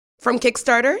From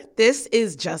Kickstarter, this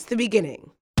is just the beginning.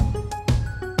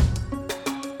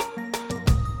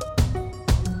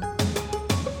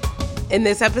 In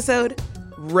this episode,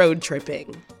 road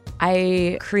tripping.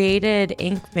 I created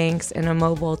ink banks in a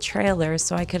mobile trailer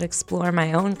so I could explore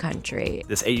my own country.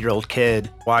 This 8-year-old kid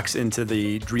walks into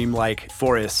the dreamlike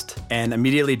forest and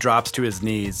immediately drops to his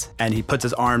knees, and he puts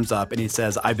his arms up and he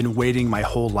says, "I've been waiting my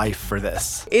whole life for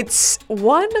this." It's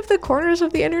one of the corners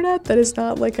of the internet that is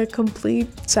not like a complete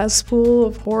cesspool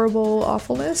of horrible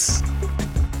awfulness.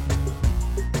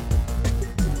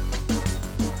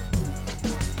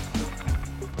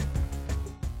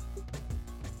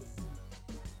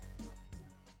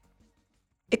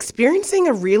 Experiencing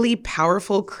a really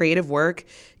powerful creative work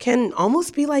can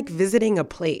almost be like visiting a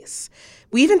place.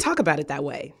 We even talk about it that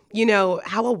way. You know,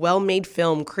 how a well-made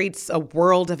film creates a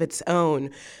world of its own,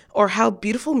 or how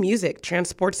beautiful music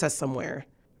transports us somewhere.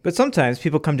 But sometimes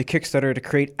people come to Kickstarter to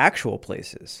create actual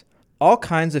places. All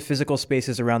kinds of physical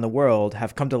spaces around the world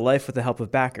have come to life with the help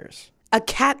of backers. A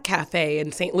cat cafe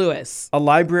in St. Louis. A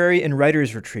library and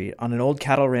writer's retreat on an old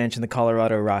cattle ranch in the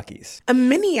Colorado Rockies. A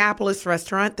Minneapolis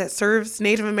restaurant that serves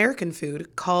Native American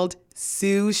food called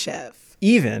Sous Chef.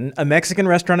 Even a Mexican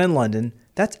restaurant in London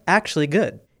that's actually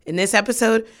good. In this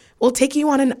episode, we'll take you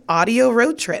on an audio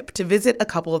road trip to visit a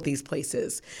couple of these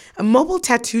places. A mobile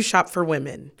tattoo shop for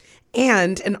women,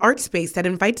 and an art space that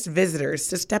invites visitors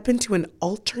to step into an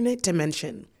alternate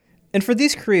dimension. And for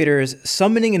these creators,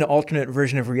 summoning an alternate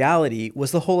version of reality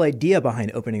was the whole idea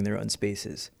behind opening their own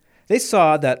spaces. They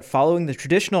saw that following the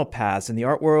traditional paths in the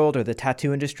art world or the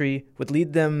tattoo industry would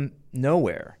lead them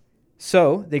nowhere.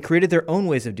 So they created their own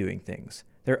ways of doing things,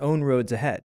 their own roads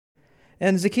ahead.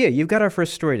 And Zakiya, you've got our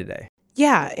first story today.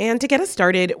 Yeah, and to get us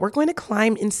started, we're going to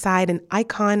climb inside an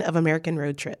icon of American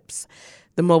road trips,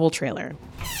 the mobile trailer.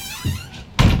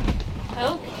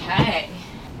 Okay.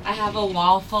 I have a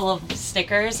wall full of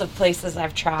stickers of places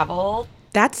I've traveled.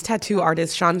 That's tattoo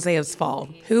artist Shanze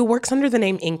Asfal, who works under the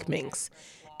name Ink Minx.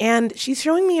 And she's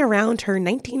showing me around her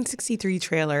 1963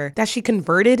 trailer that she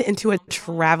converted into a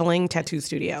traveling tattoo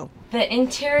studio. The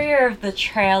interior of the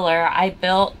trailer I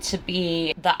built to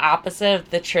be the opposite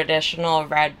of the traditional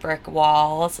red brick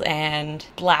walls and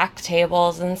black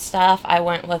tables and stuff. I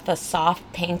went with a soft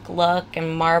pink look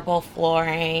and marble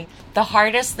flooring. The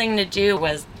hardest thing to do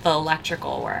was the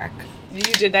electrical work. You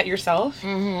did that yourself?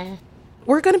 Mm-hmm.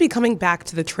 We're going to be coming back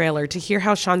to the trailer to hear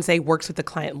how Shanze works with the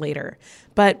client later.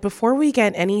 But before we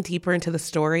get any deeper into the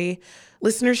story,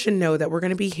 listeners should know that we're going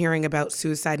to be hearing about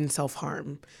suicide and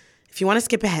self-harm. If you want to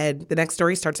skip ahead, the next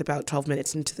story starts about 12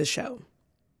 minutes into the show.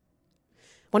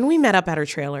 When we met up at her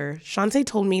trailer, Shanze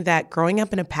told me that growing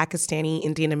up in a Pakistani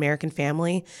Indian American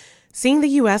family, seeing the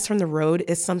U.S. from the road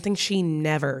is something she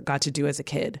never got to do as a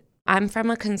kid. I'm from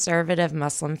a conservative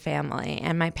Muslim family,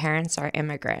 and my parents are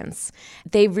immigrants.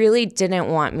 They really didn't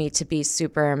want me to be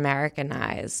super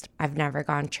Americanized. I've never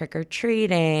gone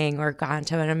trick-or-treating or gone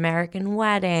to an American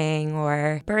wedding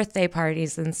or birthday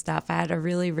parties and stuff. I had a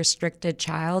really restricted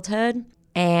childhood,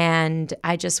 and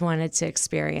I just wanted to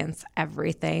experience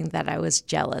everything that I was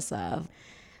jealous of.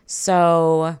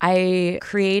 So I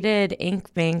created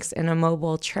ink banks in a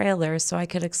mobile trailer so I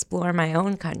could explore my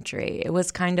own country. It was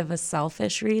kind of a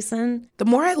selfish reason. The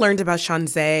more I learned about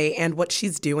Shanze and what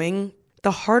she's doing,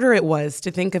 the harder it was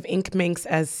to think of ink banks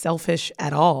as selfish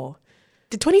at all.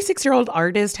 The 26-year-old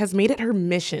artist has made it her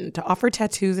mission to offer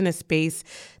tattoos in a space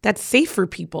that's safe for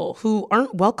people who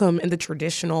aren't welcome in the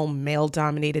traditional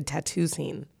male-dominated tattoo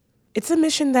scene. It's a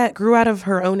mission that grew out of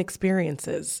her own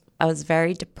experiences. I was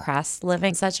very depressed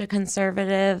living such a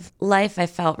conservative life. I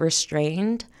felt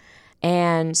restrained.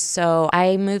 And so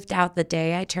I moved out the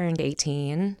day I turned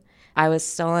 18. I was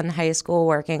still in high school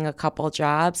working a couple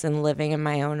jobs and living in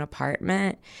my own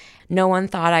apartment. No one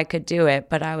thought I could do it,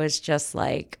 but I was just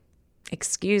like,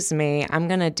 excuse me, I'm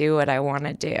going to do what I want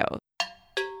to do.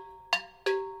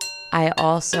 I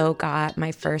also got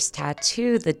my first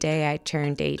tattoo the day I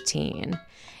turned 18.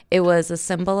 It was a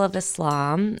symbol of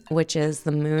Islam, which is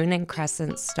the moon and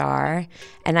crescent star,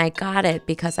 and I got it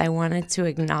because I wanted to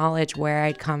acknowledge where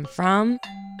I'd come from.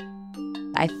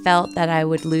 I felt that I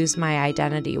would lose my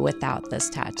identity without this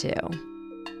tattoo.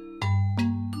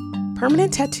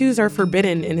 Permanent tattoos are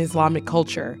forbidden in Islamic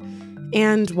culture,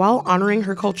 and while honoring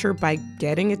her culture by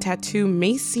getting a tattoo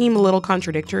may seem a little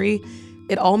contradictory,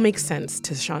 it all makes sense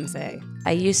to Shanze.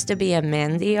 I used to be a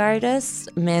mehndi artist.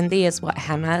 Mehndi is what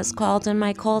henna is called in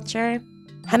my culture.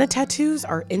 Henna tattoos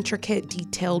are intricate,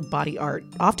 detailed body art,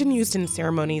 often used in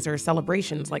ceremonies or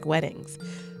celebrations like weddings,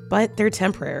 but they're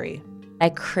temporary.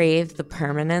 I craved the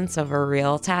permanence of a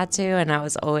real tattoo, and I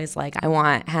was always like, I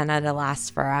want henna to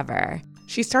last forever.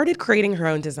 She started creating her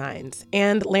own designs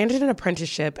and landed an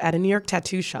apprenticeship at a New York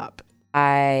tattoo shop.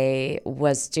 I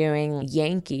was doing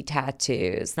Yankee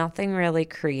tattoos, nothing really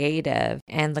creative,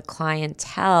 and the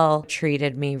clientele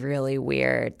treated me really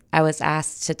weird. I was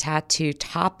asked to tattoo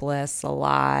topless a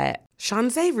lot.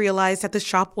 Shanze realized that the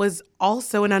shop was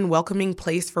also an unwelcoming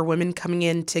place for women coming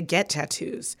in to get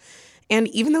tattoos. And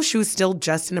even though she was still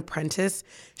just an apprentice,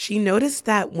 she noticed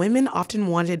that women often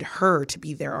wanted her to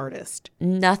be their artist.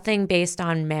 Nothing based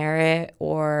on merit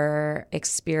or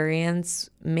experience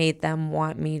made them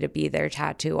want me to be their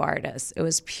tattoo artist. It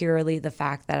was purely the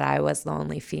fact that I was the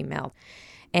only female.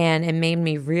 And it made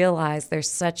me realize there's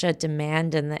such a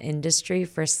demand in the industry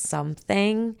for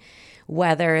something,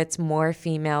 whether it's more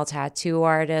female tattoo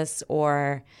artists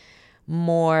or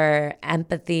more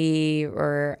empathy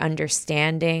or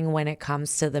understanding when it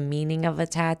comes to the meaning of a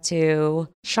tattoo.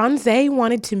 Shanze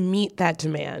wanted to meet that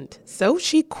demand, so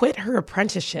she quit her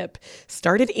apprenticeship,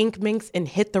 started Ink Minx, and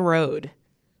hit the road.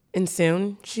 And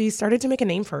soon, she started to make a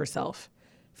name for herself,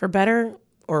 for better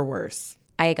or worse.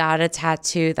 I got a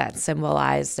tattoo that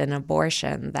symbolized an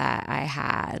abortion that I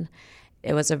had.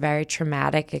 It was a very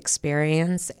traumatic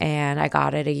experience, and I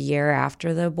got it a year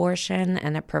after the abortion,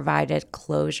 and it provided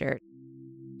closure.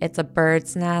 It's a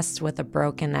bird's nest with a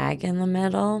broken egg in the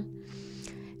middle,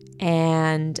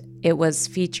 and it was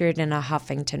featured in a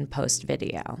Huffington Post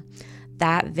video.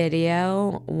 That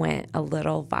video went a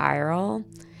little viral,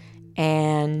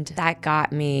 and that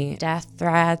got me death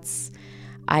threats.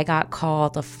 I got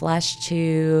called a flesh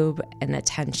tube, an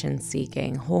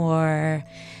attention-seeking whore.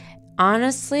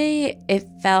 Honestly, it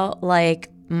felt like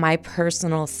my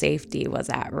personal safety was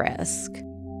at risk.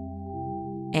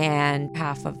 And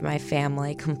half of my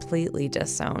family completely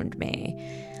disowned me.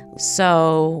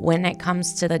 So when it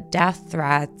comes to the death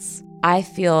threats, I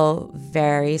feel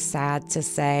very sad to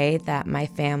say that my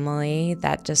family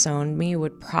that disowned me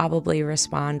would probably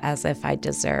respond as if I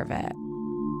deserve it.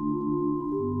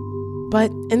 But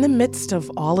in the midst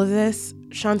of all of this,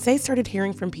 Shanze started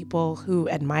hearing from people who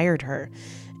admired her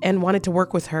and wanted to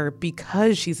work with her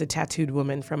because she's a tattooed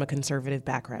woman from a conservative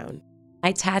background.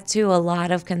 I tattoo a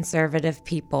lot of conservative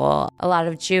people. A lot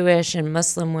of Jewish and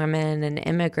Muslim women and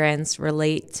immigrants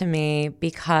relate to me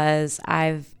because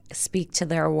I speak to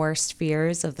their worst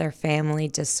fears of their family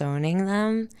disowning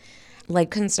them.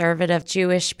 Like conservative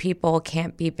Jewish people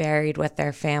can't be buried with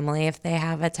their family if they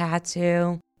have a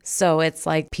tattoo. So it's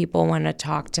like people want to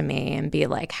talk to me and be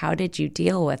like, how did you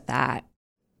deal with that?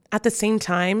 At the same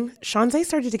time, Shanze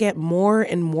started to get more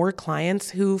and more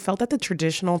clients who felt that the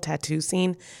traditional tattoo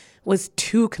scene was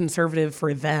too conservative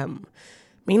for them,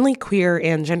 mainly queer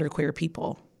and genderqueer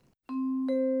people.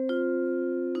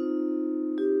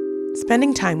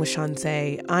 Spending time with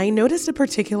Shanze, I noticed a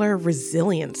particular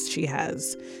resilience she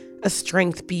has, a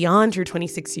strength beyond her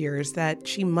 26 years that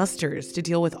she musters to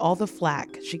deal with all the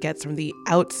flack she gets from the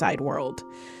outside world.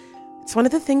 It's one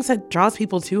of the things that draws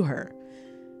people to her.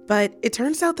 But it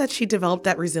turns out that she developed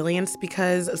that resilience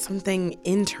because of something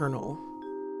internal.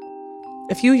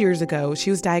 A few years ago, she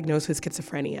was diagnosed with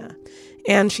schizophrenia,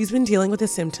 and she's been dealing with the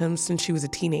symptoms since she was a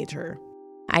teenager.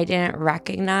 I didn't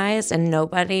recognize, and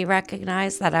nobody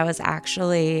recognized, that I was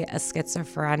actually a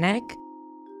schizophrenic.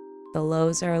 The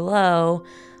lows are low,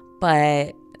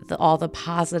 but all the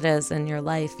positives in your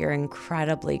life you're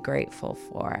incredibly grateful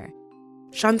for.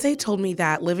 Shanze told me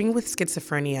that living with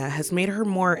schizophrenia has made her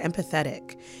more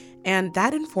empathetic, and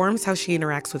that informs how she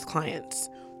interacts with clients.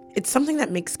 It's something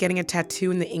that makes getting a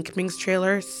tattoo in the Ink Minx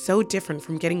trailer so different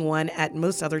from getting one at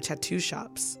most other tattoo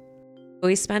shops.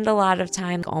 We spend a lot of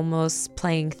time almost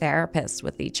playing therapist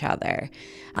with each other.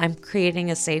 I'm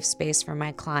creating a safe space for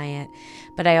my client,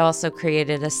 but I also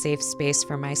created a safe space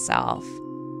for myself.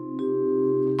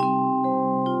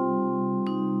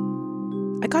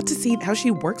 I got to see how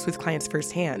she works with clients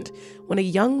firsthand when a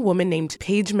young woman named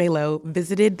Paige Malo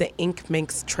visited the Ink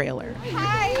Minx trailer.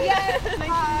 Hi, yes,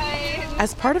 hi.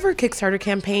 As part of her Kickstarter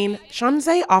campaign,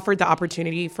 Shanze offered the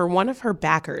opportunity for one of her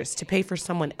backers to pay for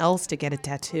someone else to get a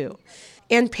tattoo.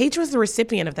 And Paige was the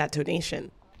recipient of that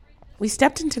donation. We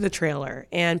stepped into the trailer,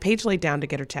 and Paige laid down to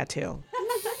get her tattoo.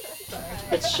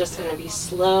 It's just going to be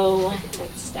slow and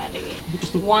steady.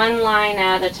 One line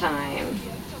at a time.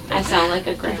 I sound like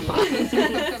a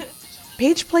grandma.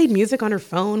 Paige played music on her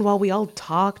phone while we all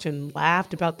talked and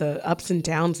laughed about the ups and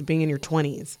downs of being in your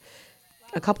 20s.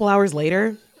 A couple hours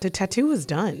later, the tattoo was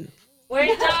done. We're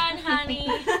done, honey.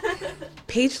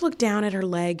 Paige looked down at her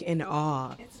leg in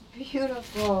awe. It's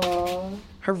beautiful.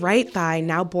 Her right thigh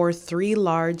now bore 3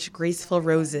 large, graceful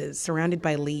roses surrounded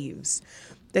by leaves.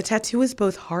 The tattoo is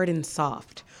both hard and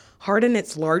soft, hard in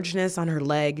its largeness on her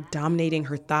leg, dominating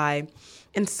her thigh,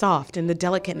 and soft in the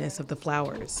delicateness of the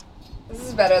flowers. This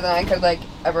is better than I could,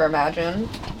 ever imagine.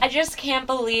 I just can't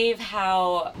believe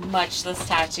how much this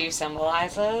tattoo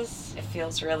symbolizes. It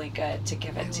feels really good to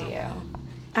give it to you.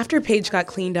 After Paige got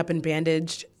cleaned up and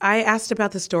bandaged, I asked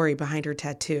about the story behind her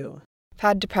tattoo. I've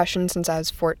had depression since I was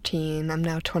 14. I'm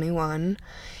now 21.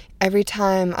 Every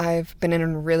time I've been in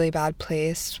a really bad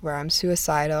place where I'm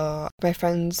suicidal, my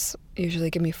friends usually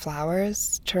give me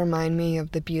flowers to remind me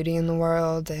of the beauty in the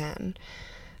world. And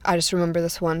I just remember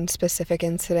this one specific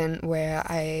incident where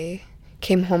I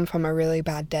came home from a really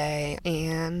bad day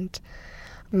and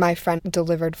my friend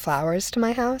delivered flowers to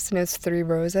my house, and it was 3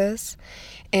 roses.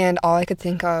 And all I could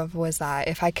think of was that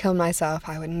if I killed myself,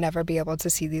 I would never be able to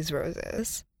see these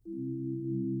roses.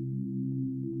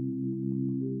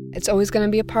 It's always going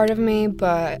to be a part of me,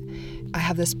 but I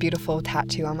have this beautiful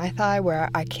tattoo on my thigh where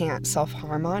I can't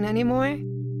self-harm on anymore.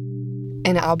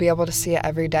 And I'll be able to see it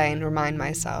every day and remind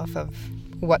myself of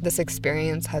what this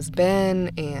experience has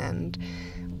been and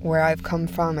where I've come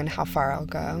from and how far I'll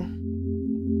go.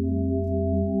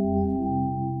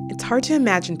 It's hard to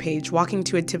imagine Paige walking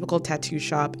to a typical tattoo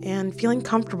shop and feeling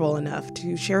comfortable enough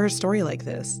to share her story like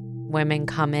this. Women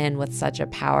come in with such a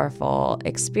powerful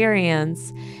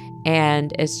experience,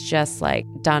 and it's just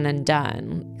done and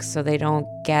done. So they don't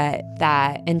get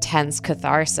that intense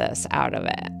catharsis out of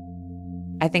it.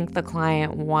 I think the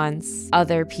client wants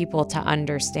other people to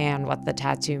understand what the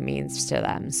tattoo means to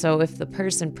them. So if the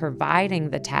person providing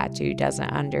the tattoo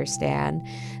doesn't understand,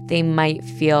 they might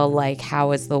feel like,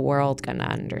 how is the world going to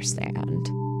understand?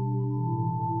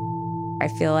 I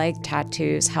feel like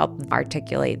tattoos help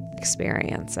articulate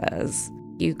experiences.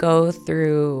 You go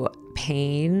through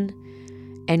pain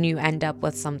and you end up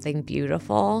with something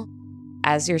beautiful.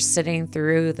 As you're sitting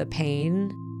through the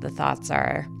pain, the thoughts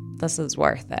are, this is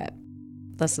worth it.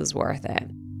 This is worth it.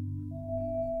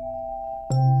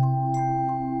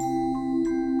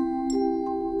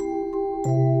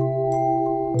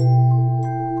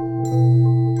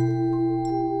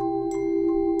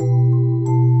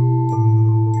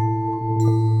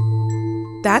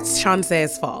 That's Shanze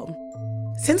Asfal.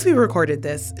 Since we recorded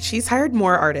this, she's hired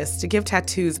more artists to give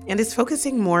tattoos and is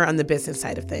focusing more on the business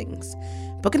side of things.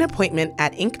 Book an appointment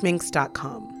at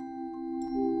inkminx.com.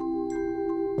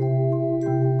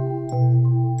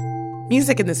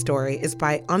 Music in the story is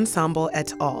by Ensemble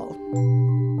et al.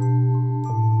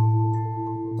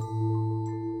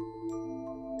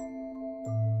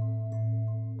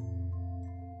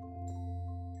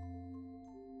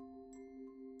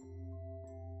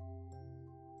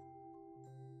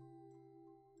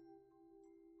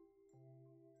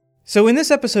 So in this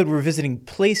episode, we're visiting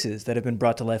places that have been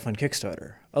brought to life on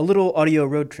Kickstarter, a little audio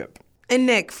road trip. And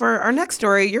Nick, for our next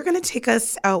story, you're going to take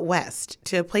us out west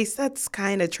to a place that's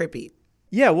kind of trippy.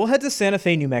 Yeah, we'll head to Santa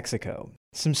Fe, New Mexico.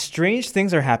 Some strange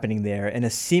things are happening there in a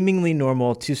seemingly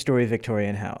normal 2-story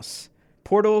Victorian house.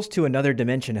 Portals to another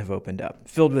dimension have opened up,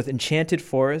 filled with enchanted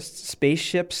forests,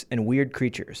 spaceships, and weird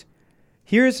creatures.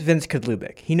 Here's Vince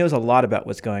Kudlubik. He knows a lot about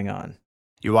what's going on.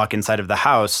 You walk inside of the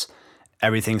house,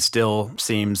 everything still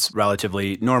seems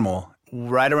relatively normal.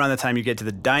 Right around the time you get to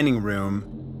the dining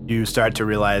room, you start to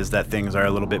realize that things are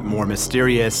a little bit more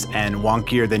mysterious and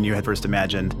wonkier than you had first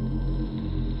imagined.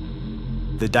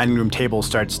 The dining room table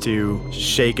starts to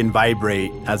shake and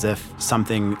vibrate as if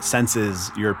something senses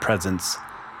your presence.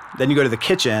 Then you go to the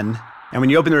kitchen, and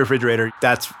when you open the refrigerator,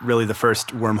 that's really the first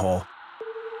wormhole.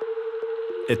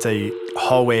 It's a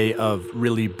hallway of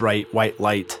really bright white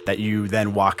light that you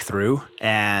then walk through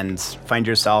and find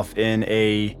yourself in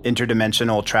a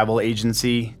interdimensional travel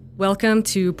agency. Welcome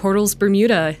to Portals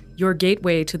Bermuda, your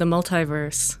gateway to the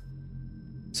multiverse.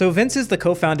 So Vince is the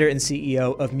co-founder and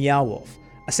CEO of Meow Wolf,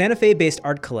 a Santa Fe-based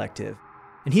art collective,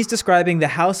 and he's describing the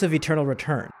House of Eternal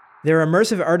Return, their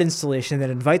immersive art installation that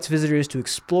invites visitors to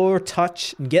explore,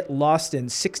 touch, and get lost in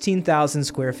 16,000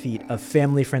 square feet of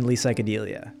family-friendly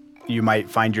psychedelia. You might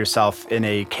find yourself in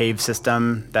a cave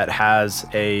system that has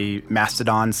a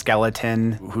mastodon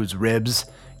skeleton whose ribs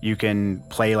you can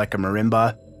play like a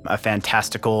marimba, a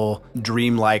fantastical,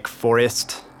 dreamlike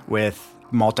forest with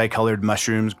multicolored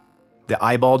mushrooms. The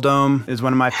eyeball dome is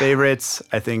one of my favorites.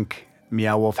 I think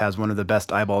Meow Wolf has one of the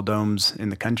best eyeball domes in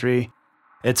the country.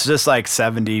 It's just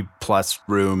 70 plus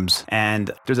rooms,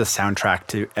 and there's a soundtrack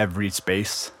to every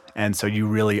space. And so you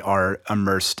really are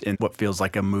immersed in what feels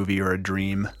like a movie or a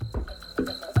dream.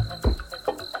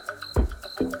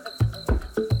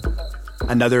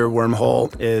 Another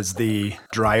wormhole is the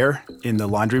dryer in the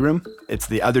laundry room. It's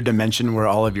the other dimension where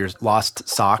all of your lost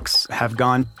socks have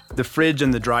gone. The fridge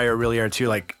and the dryer really are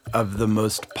two of the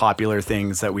most popular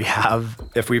things that we have.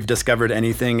 If we've discovered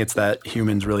anything, it's that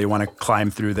humans really want to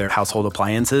climb through their household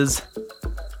appliances.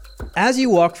 As you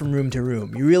walk from room to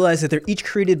room, you realize that they're each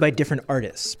created by different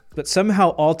artists, but somehow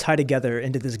all tie together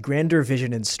into this grander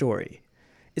vision and story.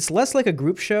 It's less like a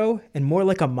group show and more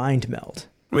like a mind meld.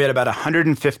 We had about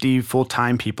 150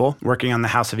 full-time people working on the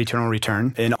House of Eternal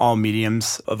Return in all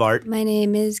mediums of art. My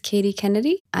name is Katie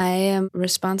Kennedy. I am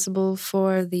responsible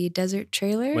for the desert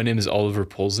trailer. My name is Oliver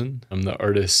Polzen. I'm the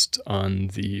artist on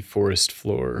the forest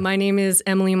floor. My name is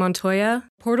Emily Montoya.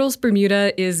 Portals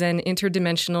Bermuda is an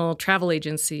interdimensional travel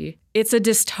agency. It's a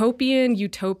dystopian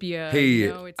utopia.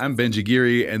 Hey, I'm Benji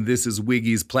Geary, and this is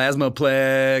Wiggy's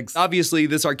Plasmaplex. Obviously,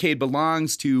 this arcade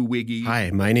belongs to Wiggy.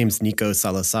 Hi, my name's Nico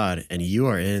Salazar, and you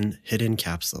are in Hidden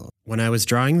Capsule. When I was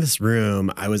drawing this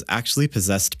room, I was actually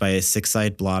possessed by a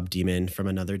six-eyed blob demon from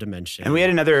another dimension. And we had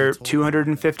another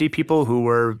 250 people who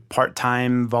were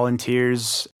part-time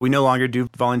volunteers. We no longer do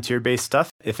volunteer-based stuff.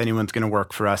 If anyone's going to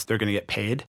work for us, they're going to get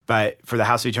paid. But for the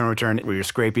House of Eternal Return, we were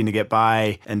scraping to get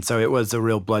by. And so it was a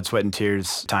real blood, sweat, and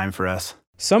tears time for us.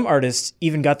 Some artists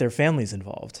even got their families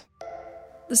involved.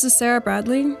 This is Sarah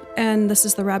Bradley, and this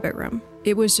is the Rabbit Room.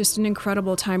 It was just an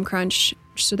incredible time crunch,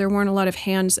 so there weren't a lot of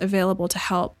hands available to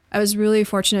help. I was really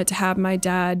fortunate to have my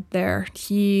dad there.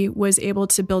 He was able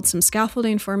to build some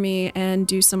scaffolding for me and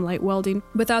do some light welding.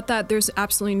 Without that, there's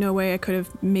absolutely no way I could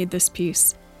have made this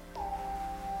piece.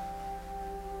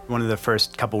 One of the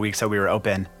first couple weeks that we were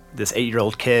open, this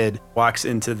 8-year-old kid walks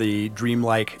into the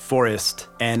dreamlike forest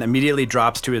and immediately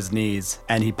drops to his knees,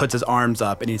 and he puts his arms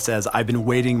up and he says, "I've been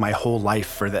waiting my whole life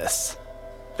for this."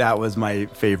 That was my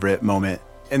favorite moment.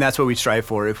 And that's what we strive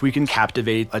for. If we can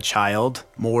captivate a child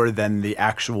more than the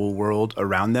actual world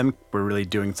around them, we're really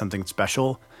doing something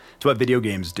special. It's what video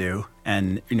games do.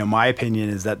 And, my opinion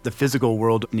is that the physical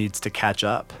world needs to catch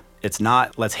up. It's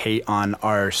not, let's hate on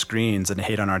our screens and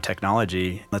hate on our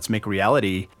technology. Let's make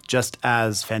reality just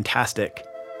as fantastic.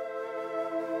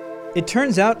 It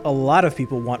turns out a lot of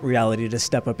people want reality to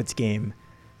step up its game.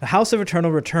 The House of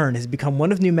Eternal Return has become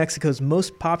one of New Mexico's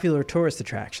most popular tourist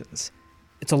attractions.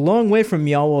 It's a long way from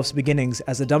Meow Wolf's beginnings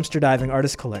as a dumpster diving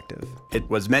artist collective. It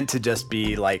was meant to just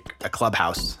be like a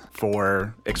clubhouse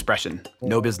for expression.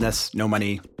 No business, no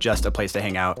money, just a place to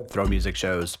hang out, throw music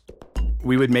shows.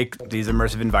 We would make these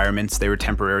immersive environments. They were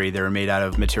temporary. They were made out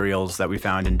of materials that we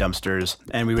found in dumpsters.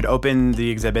 And we would open the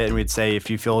exhibit and we'd say, if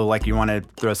you feel like you want to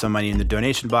throw some money in the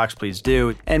donation box, please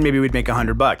do. And maybe we'd make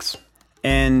 $100.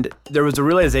 And there was a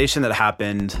realization that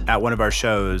happened at one of our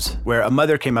shows where a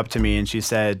mother came up to me and she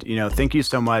said, thank you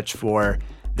so much for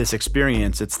this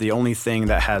experience. It's the only thing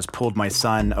that has pulled my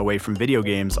son away from video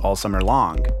games all summer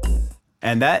long.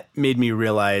 And that made me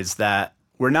realize that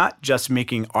we're not just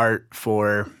making art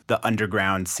for the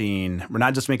underground scene. We're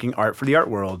not just making art for the art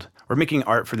world. We're making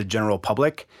art for the general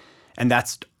public. And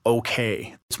that's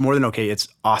okay. It's more than okay. It's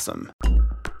awesome.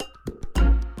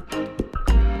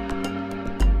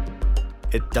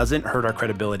 It doesn't hurt our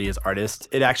credibility as artists.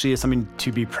 It actually is something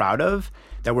to be proud of,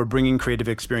 that we're bringing creative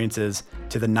experiences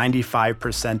to the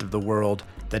 95% of the world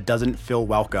that doesn't feel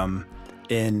welcome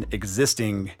in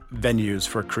existing venues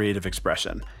for creative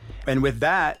expression. And with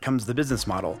that comes the business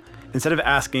model. Instead of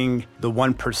asking the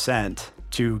 1%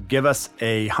 to give us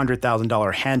a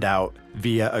 $100,000 handout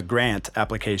via a grant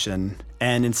application,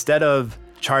 and instead of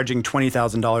charging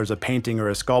 $20,000 a painting or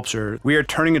a sculpture, we are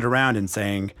turning it around and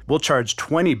saying, we'll charge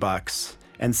 $20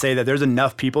 and say that there's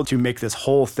enough people to make this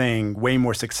whole thing way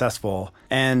more successful.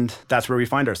 And that's where we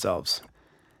find ourselves.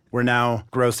 We're now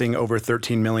grossing over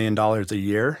 $13 million a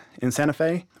year in Santa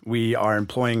Fe. We are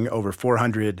employing over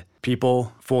 400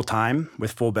 people full-time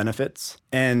with full benefits.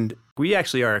 And we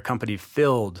actually are a company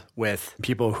filled with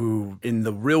people who, in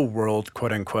the real world,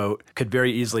 quote unquote, could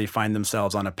very easily find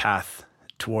themselves on a path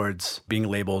towards being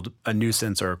labeled a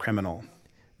nuisance or a criminal.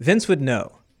 Vince would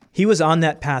know. He was on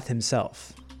that path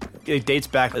himself. It dates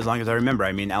back as long as I remember.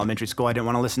 Elementary school, I didn't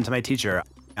want to listen to my teacher.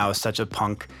 I was such a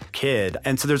punk kid.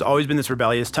 And so there's always been this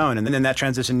rebellious tone. And then that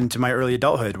transitioned into my early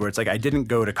adulthood where it's like I didn't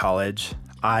go to college.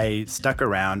 I stuck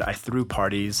around. I threw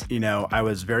parties. I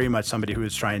was very much somebody who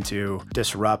was trying to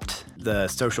disrupt the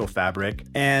social fabric.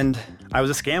 And I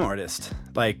was a scam artist.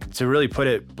 To really put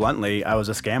it bluntly, I was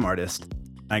a scam artist.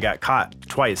 I got caught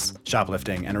twice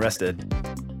shoplifting and arrested.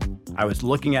 I was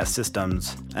looking at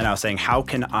systems and I was saying, how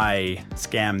can I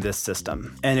scam this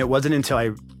system? And it wasn't until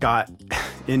I got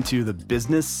into the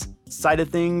business side of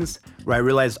things where I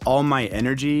realized all my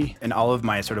energy and all of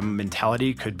my sort of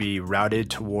mentality could be routed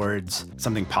towards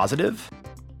something positive.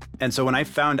 And so when I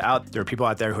found out there were people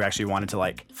out there who actually wanted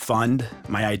to fund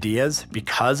my ideas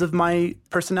because of my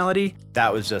personality,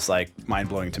 that was just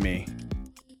mind-blowing to me.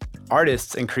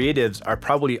 Artists and creatives are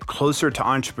probably closer to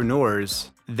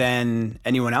entrepreneurs than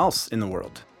anyone else in the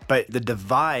world. But the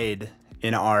divide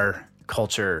in our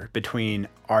culture between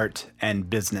art and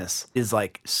business is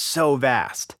like so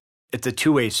vast. It's a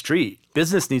two-way street.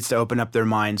 Business needs to open up their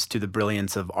minds to the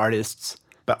brilliance of artists,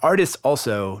 but artists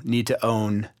also need to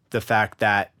own the fact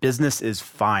that business is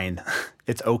fine.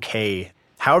 It's okay.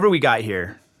 However we got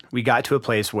here, we got to a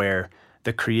place where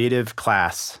the creative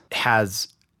class has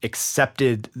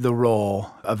accepted the role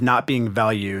of not being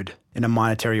valued in a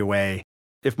monetary way.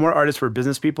 If more artists were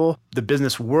business people, the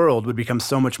business world would become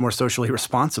so much more socially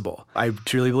responsible. I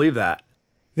truly believe that.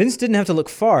 Vince didn't have to look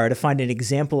far to find an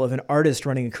example of an artist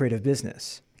running a creative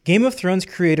business. Game of Thrones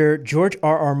creator George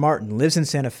R.R. Martin lives in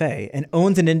Santa Fe and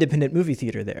owns an independent movie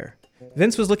theater there.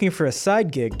 Vince was looking for a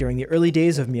side gig during the early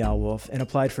days of Meow Wolf and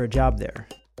applied for a job there.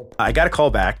 I got a call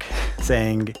back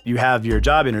saying, you have your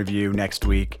job interview next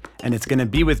week, and it's going to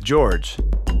be with George.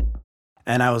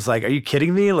 And I was like, are you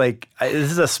kidding me? Like,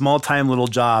 this is a small-time little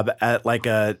job at like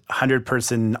a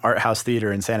 100-person art house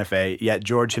theater in Santa Fe, yet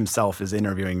George himself is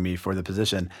interviewing me for the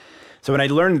position. So when I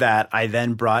learned that, I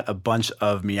then brought a bunch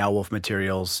of Meow Wolf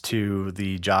materials to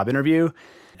the job interview,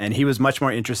 and he was much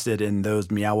more interested in those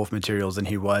Meow Wolf materials than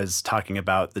he was talking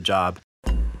about the job.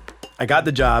 I got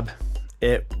the job.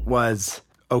 It was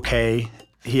okay.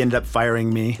 He ended up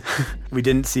firing me. We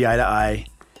didn't see eye to eye.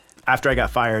 After I got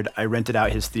fired, I rented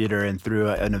out his theater and threw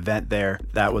an event there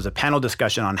that was a panel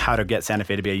discussion on how to get Santa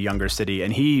Fe to be a younger city.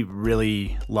 And he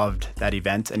really loved that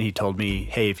event. And he told me,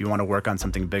 hey, if you want to work on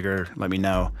something bigger, let me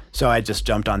know. So I just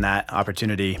jumped on that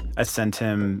opportunity. I sent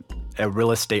him a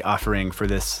real estate offering for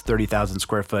this 30,000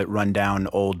 square foot rundown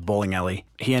old bowling alley.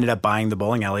 He ended up buying the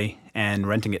bowling alley and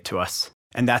renting it to us.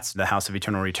 And that's the House of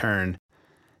Eternal Return.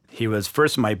 He was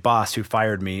first my boss who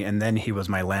fired me, and then he was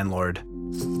my landlord.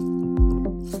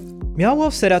 Meow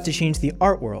Wolf set out to change the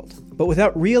art world, but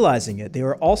without realizing it, they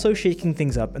were also shaking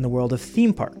things up in the world of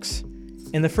theme parks.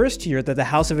 In the first year that the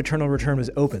House of Eternal Return was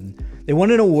open, they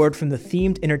won an award from the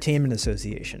Themed Entertainment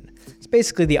Association. It's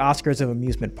basically the Oscars of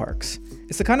amusement parks.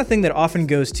 It's the kind of thing that often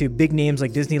goes to big names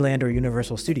like Disneyland or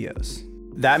Universal Studios.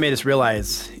 That made us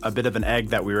realize a bit of an egg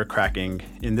that we were cracking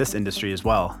in this industry as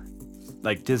well.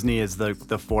 Like Disney is the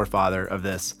forefather of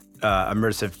this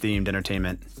immersive themed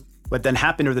entertainment. What then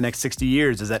happened over the next 60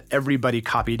 years is that everybody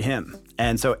copied him.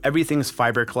 And so everything's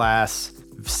fiberglass,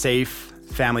 safe,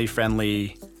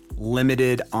 family-friendly,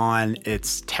 limited on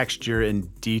its texture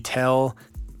and detail.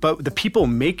 But the people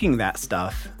making that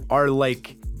stuff are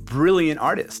like brilliant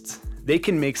artists. They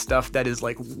can make stuff that is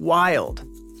like wild.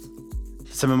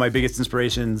 Some of my biggest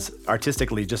inspirations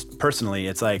artistically, just personally,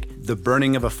 it's like the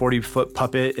burning of a 40-foot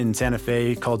puppet in Santa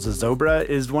Fe called Zozobra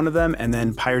is one of them, and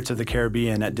then Pirates of the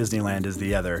Caribbean at Disneyland is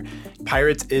the other.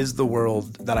 Pirates is the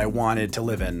world that I wanted to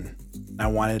live in. I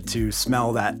wanted to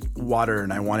smell that water,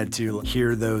 and I wanted to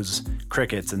hear those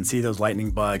crickets and see those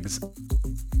lightning bugs.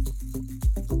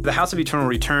 The House of Eternal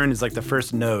Return is like the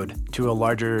first node to a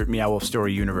larger Meow Wolf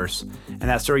story universe, and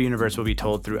that story universe will be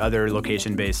told through other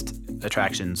location-based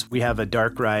attractions. We have a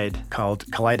dark ride called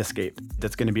Kaleidoscape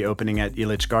that's going to be opening at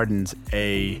Elitch Gardens,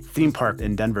 a theme park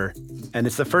in Denver. And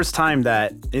it's the first time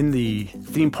that in the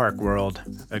theme park world,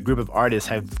 a group of artists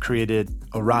have created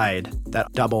a ride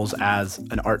that doubles as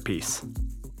an art piece.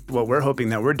 What we're hoping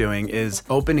that we're doing is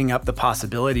opening up the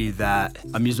possibility that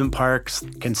amusement parks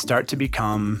can start to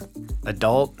become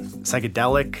adult,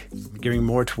 psychedelic, gearing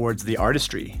more towards the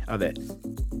artistry of it.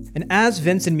 And as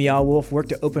Vince and Meow Wolf work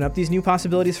to open up these new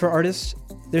possibilities for artists,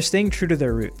 they're staying true to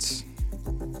their roots.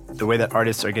 The way that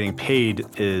artists are getting paid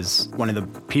is one of the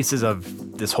pieces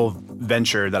of this whole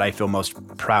venture that I feel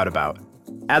most proud about.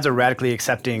 As a radically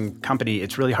accepting company,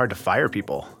 it's really hard to fire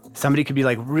people. Somebody could be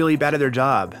like really bad at their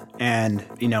job. And,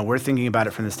 we're thinking about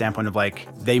it from the standpoint of like,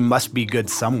 they must be good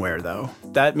somewhere though.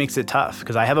 That makes it tough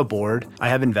because I have a board, I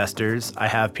have investors, I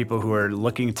have people who are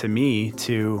looking to me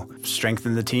to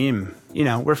strengthen the team.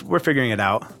 We're figuring it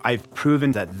out. I've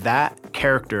proven that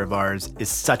character of ours is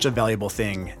such a valuable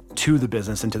thing to the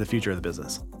business and to the future of the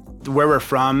business. Where we're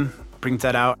from brings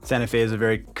that out. Santa Fe is a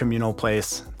very communal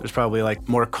place. There's probably like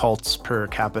more cults per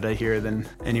capita here than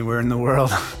anywhere in the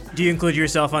world. Do you include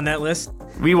yourself on that list?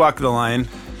 We walk the line.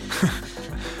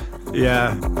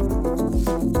 Yeah.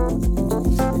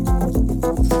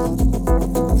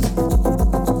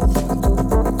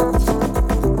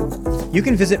 You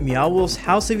can visit Meow Wolf's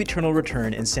House of Eternal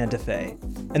Return in Santa Fe.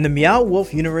 And the Meow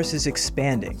Wolf universe is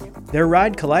expanding. Their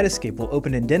ride Kaleidoscape will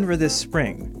open in Denver this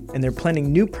spring, and they're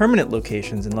planning new permanent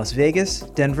locations in Las Vegas,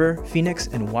 Denver, Phoenix,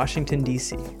 and Washington,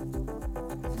 D.C.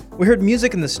 We heard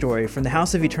music in the story from the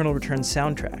House of Eternal Return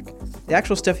soundtrack, the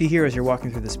actual stuff you hear as you're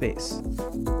walking through the space.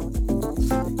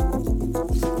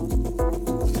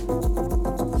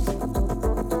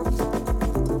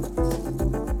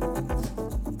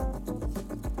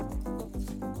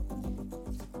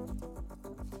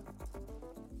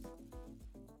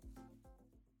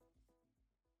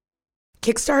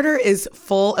 Kickstarter is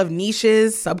full of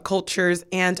niches, subcultures,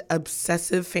 and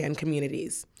obsessive fan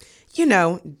communities. You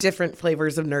know, different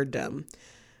flavors of nerddom.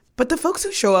 But the folks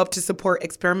who show up to support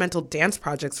experimental dance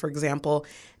projects, for example,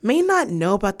 may not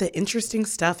know about the interesting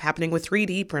stuff happening with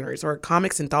 3D printers or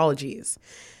comics anthologies.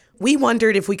 We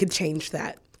wondered if we could change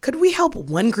that. Could we help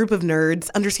one group of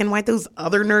nerds understand why those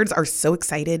other nerds are so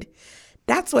excited?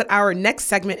 That's what our next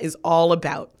segment is all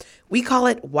about. We call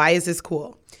it Why Is This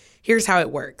Cool? Here's how it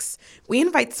works. We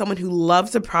invite someone who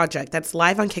loves a project that's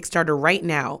live on Kickstarter right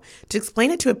now to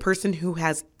explain it to a person who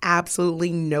has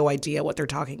absolutely no idea what they're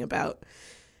talking about.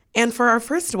 And for our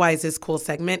first Why Is This Cool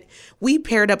segment, we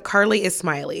paired up Carly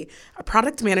Ismaili, a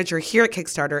product manager here at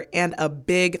Kickstarter and a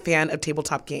big fan of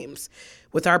tabletop games,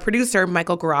 with our producer,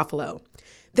 Michael Garofalo.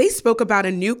 They spoke about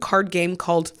a new card game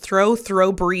called Throw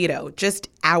Burrito just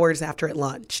hours after it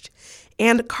launched.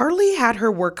 And Carly had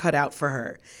her work cut out for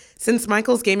her, since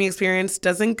Michael's gaming experience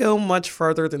doesn't go much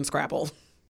further than Scrabble.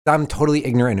 I'm totally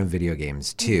ignorant of video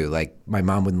games, too. Like, my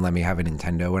mom wouldn't let me have a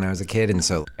Nintendo when I was a kid, and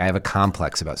so I have a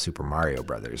complex about Super Mario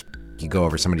Brothers. You go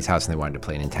over somebody's house and they wanted to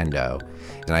play Nintendo,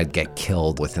 and I'd get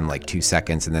killed within like 2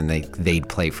 seconds, and then they'd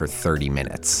play for 30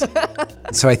 minutes.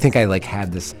 So I think I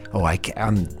had this,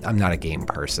 I'm not a game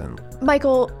person.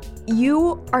 Michael,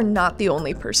 you are not the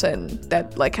only person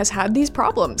that has had these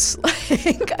problems.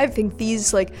 I think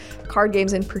these card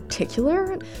games in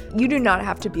particular, you do not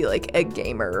have to be a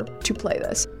gamer to play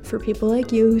this. For people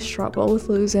like you who struggle with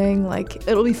losing,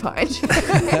 it'll be fine.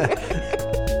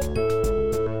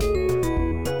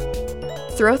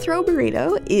 Throw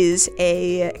Burrito is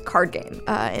a card game,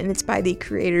 and it's by the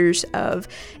creators of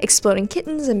Exploding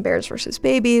Kittens and Bears vs.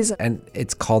 Babies. And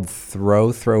it's called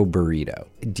Throw Burrito.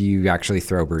 Do you actually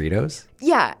throw burritos?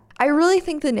 Yeah, I really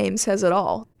think the name says it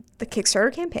all. The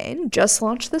Kickstarter campaign just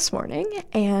launched this morning,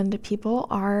 and people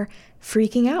are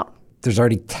freaking out. There's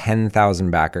already 10,000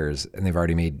 backers, and they've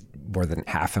already made more than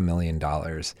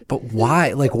 $500,000. But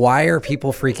why? Why are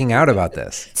people freaking out about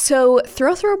this? So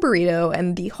Throw Burrito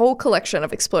and the whole collection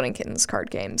of Exploding Kittens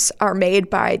card games are made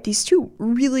by these two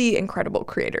really incredible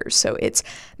creators. So it's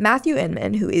Matthew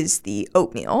Inman, who is the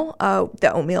Oatmeal.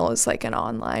 The Oatmeal is an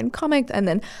online comic. And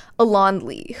then Alon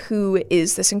Lee, who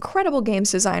is this incredible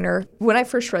games designer. When I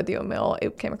first read the Oatmeal,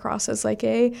 it came across as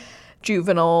a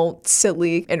juvenile,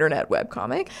 silly internet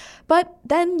webcomic. But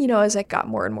then, as I got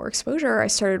more and more exposure, I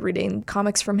started reading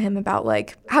comics from him about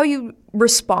how you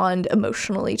respond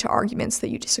emotionally to arguments that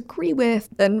you disagree with,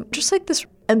 and just this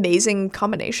amazing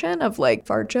combination of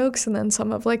fart jokes and then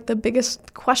some of the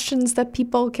biggest questions that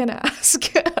people can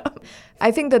ask. I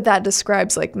think that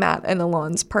describes Matt and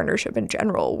Alon's partnership in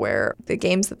general, where the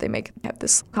games that they make have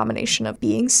this combination of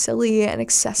being silly and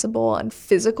accessible and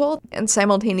physical, and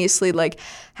simultaneously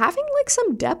having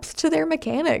some depth to their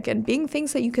mechanic and being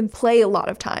things that you can play a lot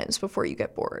of times before you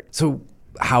get bored. So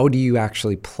how do you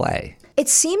actually play? It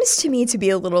seems to me to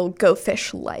be a little Go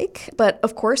Fish-like, but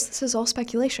of course this is all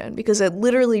speculation because it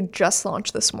literally just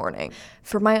launched this morning.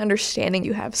 From my understanding,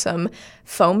 you have some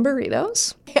foam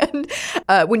burritos, and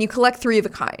when you collect 3 of a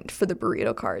kind for the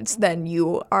burrito cards, then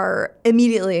you are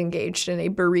immediately engaged in a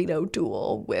burrito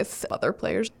duel with other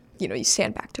players. You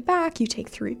stand back to back, you take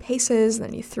 3 paces,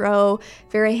 then you throw,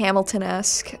 very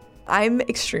Hamilton-esque. I'm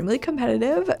extremely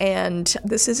competitive, and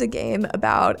this is a game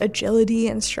about agility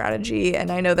and strategy, and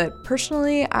I know that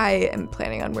personally I am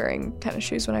planning on wearing tennis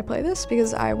shoes when I play this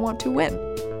because I want to win.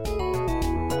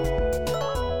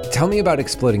 Tell me about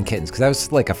Exploding Kittens, because that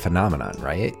was a phenomenon,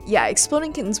 right? Yeah,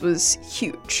 Exploding Kittens was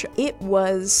huge. It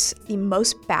was the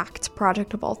most backed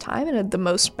project of all time and had the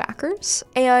most backers.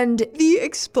 And the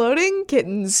Exploding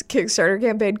Kittens Kickstarter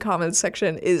campaign comments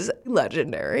section is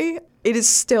legendary. It is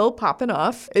still popping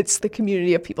off. It's the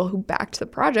community of people who backed the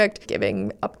project,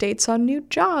 giving updates on new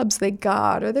jobs they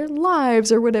got or their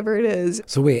lives or whatever it is.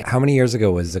 So wait, how many years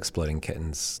ago was Exploding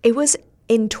Kittens? It was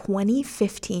in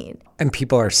 2015. And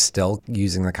people are still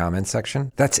using the comments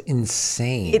section? That's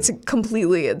insane. It's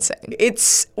completely insane.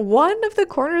 It's one of the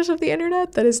corners of the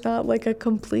internet that is not a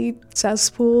complete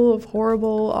cesspool of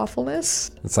horrible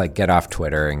awfulness. It's get off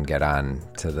Twitter and get on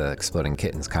to the Exploding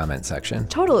Kittens comment section.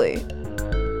 Totally.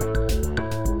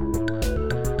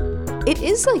 It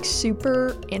is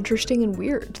super interesting and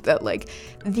weird that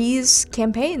these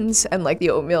campaigns and the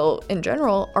Oatmeal in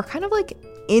general are kind of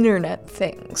internet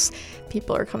things.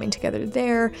 People are coming together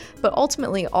there, but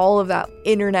ultimately all of that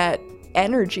internet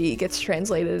energy gets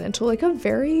translated into a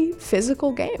very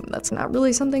physical game. That's not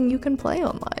really something you can play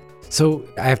online. So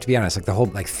I have to be honest, the whole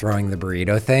throwing the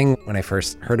burrito thing, when I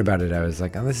first heard about it, I was oh,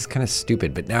 this is kind of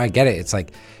stupid. But now I get it. It's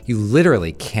you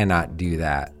literally cannot do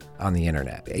that on the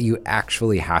internet. You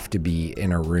actually have to be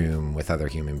in a room with other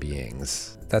human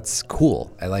beings. That's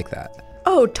cool. I like that.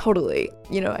 Oh, totally.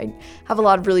 You know, I have a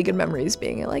lot of really good memories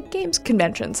being at like games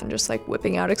conventions and just like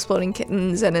whipping out Exploding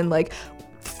Kittens, and in like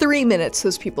 3 minutes,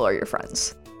 those people are your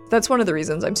friends. That's one of the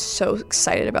reasons I'm so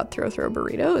excited about Throw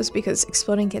Burrito, is because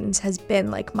Exploding Kittens has been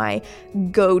like my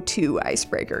go-to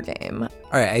icebreaker game.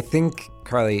 All right, I think,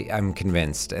 Carly, I'm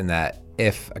convinced in that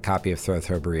if a copy of Throw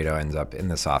Burrito ends up in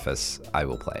this office, I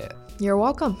will play it. You're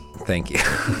welcome. Thank you.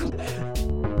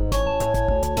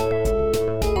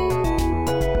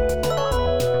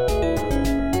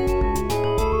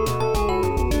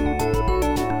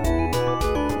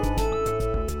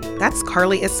 That's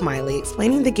Carly Ismaili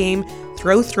explaining the game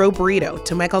Throw Burrito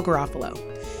to Michael Garofalo.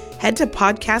 Head to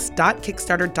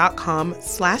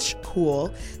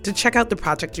podcast.kickstarter.com/cool to check out the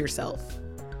project yourself.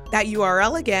 That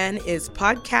URL again is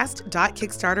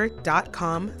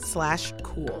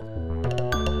podcast.kickstarter.com/cool.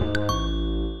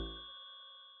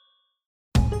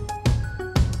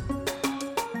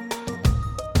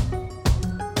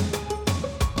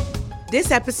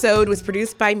 This episode was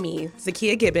produced by me,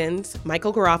 Zakiya Gibbons,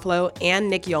 Michael Garofalo, and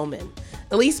Nick Yeoman.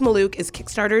 Elise Maluk is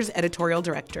Kickstarter's editorial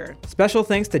director. Special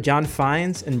thanks to John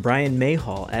Fiennes and Brian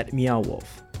Mayhall at Meow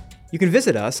Wolf. You can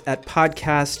visit us at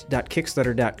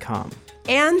podcast.kickstarter.com.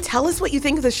 And tell us what you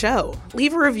think of the show.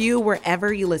 Leave a review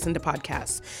wherever you listen to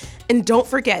podcasts. And don't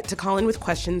forget to call in with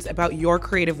questions about your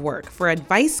creative work for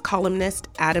advice columnist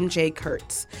Adam J.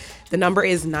 Kurtz. The number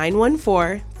is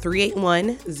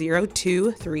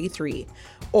 914-381-0233.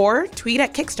 Or tweet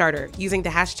at Kickstarter using the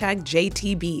hashtag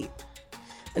JTB.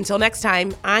 Until next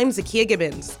time, I'm Zakiya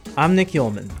Gibbons. I'm Nick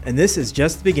Yeoman, and this is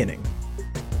just the beginning.